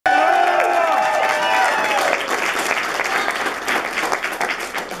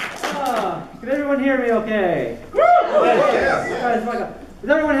everyone hear me okay? Yes. Is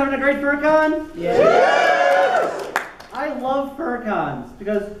everyone having a great FurCon? Yes! I love FurCons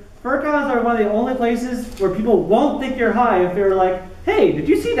because FurCons are one of the only places where people won't think you're high if they're like, hey, did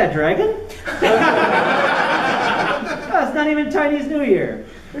you see that dragon? Oh, it's not even Chinese New Year.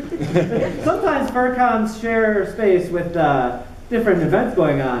 Sometimes FurCons share space with different events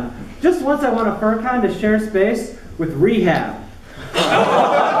going on. Just once I want a FurCon to share space with rehab.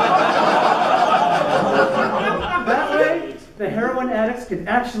 That way, the heroin addicts can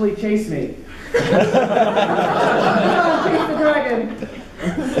actually chase me. Chase the dragon.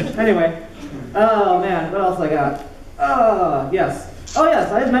 Anyway, oh man, what else I got? Oh yes,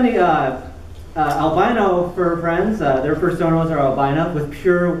 I have many albino fur friends. Their personas are albino with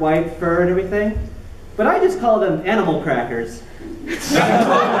pure white fur and everything. But I just call them animal crackers. You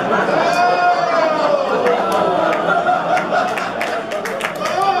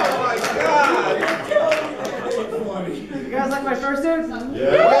guys like my fursuit?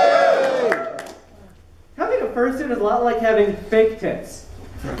 Yeah! Having a fursuit is a lot like having fake tits.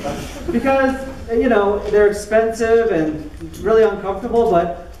 Because, you know, they're expensive and really uncomfortable,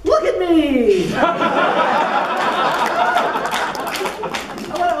 but look at me! I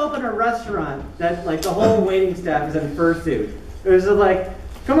want to open a restaurant that, like, the whole waiting staff is in fursuit. It's just like,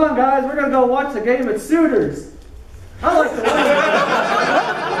 come on guys, we're going to go watch the game at Suitors. I like to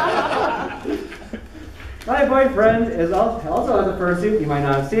win. My boyfriend is also has a fursuit, you might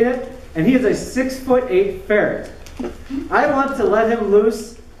not have seen it, and he is a 6'8" ferret. I want to let him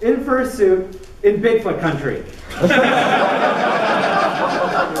loose in fursuit in Bigfoot country.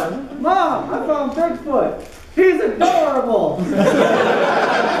 Mom, I found Bigfoot. He's adorable.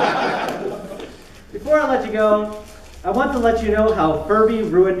 Before I let you go, I want to let you know how Furby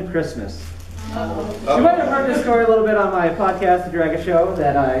ruined Christmas. You might have heard this story a little bit on my podcast, The Dragon Show,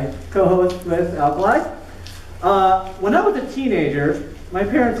 that I co-host with Alkali. When I was a teenager, my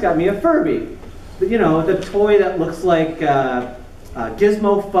parents got me a Furby. You know, the toy that looks like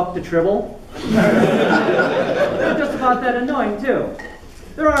Gizmo fucked a Tribble. They're just about that annoying, too.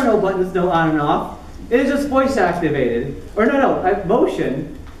 There are no buttons, no on and off. It is just voice activated. Or no,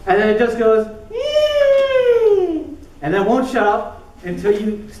 motion, and then it just goes, Yee! And then won't shut up until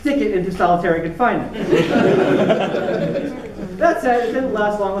you stick it into solitary confinement. That said, it didn't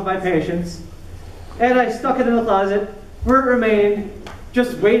last long with my patience. And I stuck it in the closet, where it remained,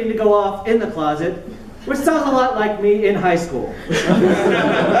 just waiting to go off in the closet, which sounds a lot like me in high school.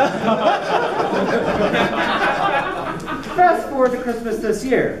 Fast forward to Christmas this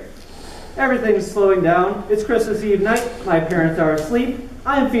year. Everything's slowing down. It's Christmas Eve night. My parents are asleep.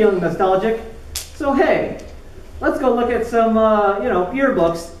 I'm feeling nostalgic. So hey, let's go look at some,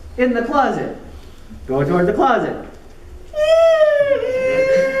 yearbooks in the closet. Go toward the closet.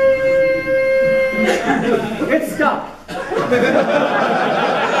 It's stuck.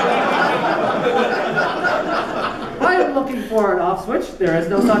 I am looking for an off switch. There is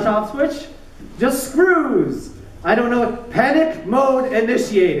no such off switch. Just screws. I don't know. Panic mode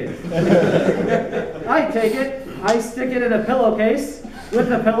initiated. I take it. I stick it in a pillowcase with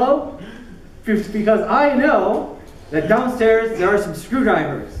the pillow because I know that downstairs there are some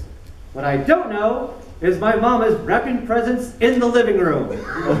screwdrivers. What I don't know is my mom is wrapping presents in the living room.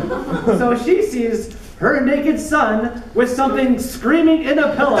 So she sees her naked son with something screaming in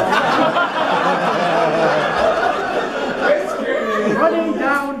a pillow. Running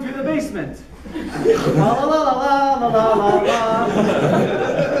down to the basement. La la la la la la la la.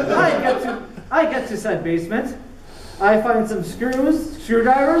 I get to said basement. I find some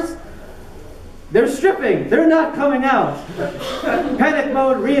screwdrivers. They're stripping. They're not coming out. Panic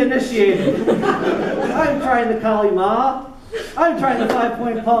mode reinitiated. I'm trying the Kali Ma. I'm trying the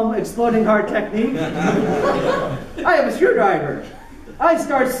 5-point palm exploding heart technique. I have a screwdriver. I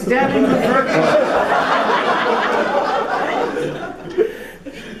start stabbing the circle.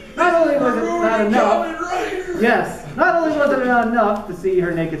 Not only was it not enough, not only was it not enough to see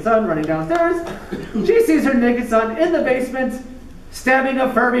her naked son running downstairs, she sees her naked son in the basement stabbing a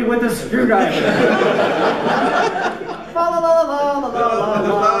Furby with a screwdriver. La la la la la la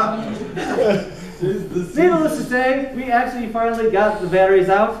la la. Needless to say, we actually finally got the batteries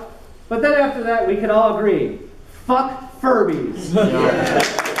out, but then after that we could all agree, fuck Furbies.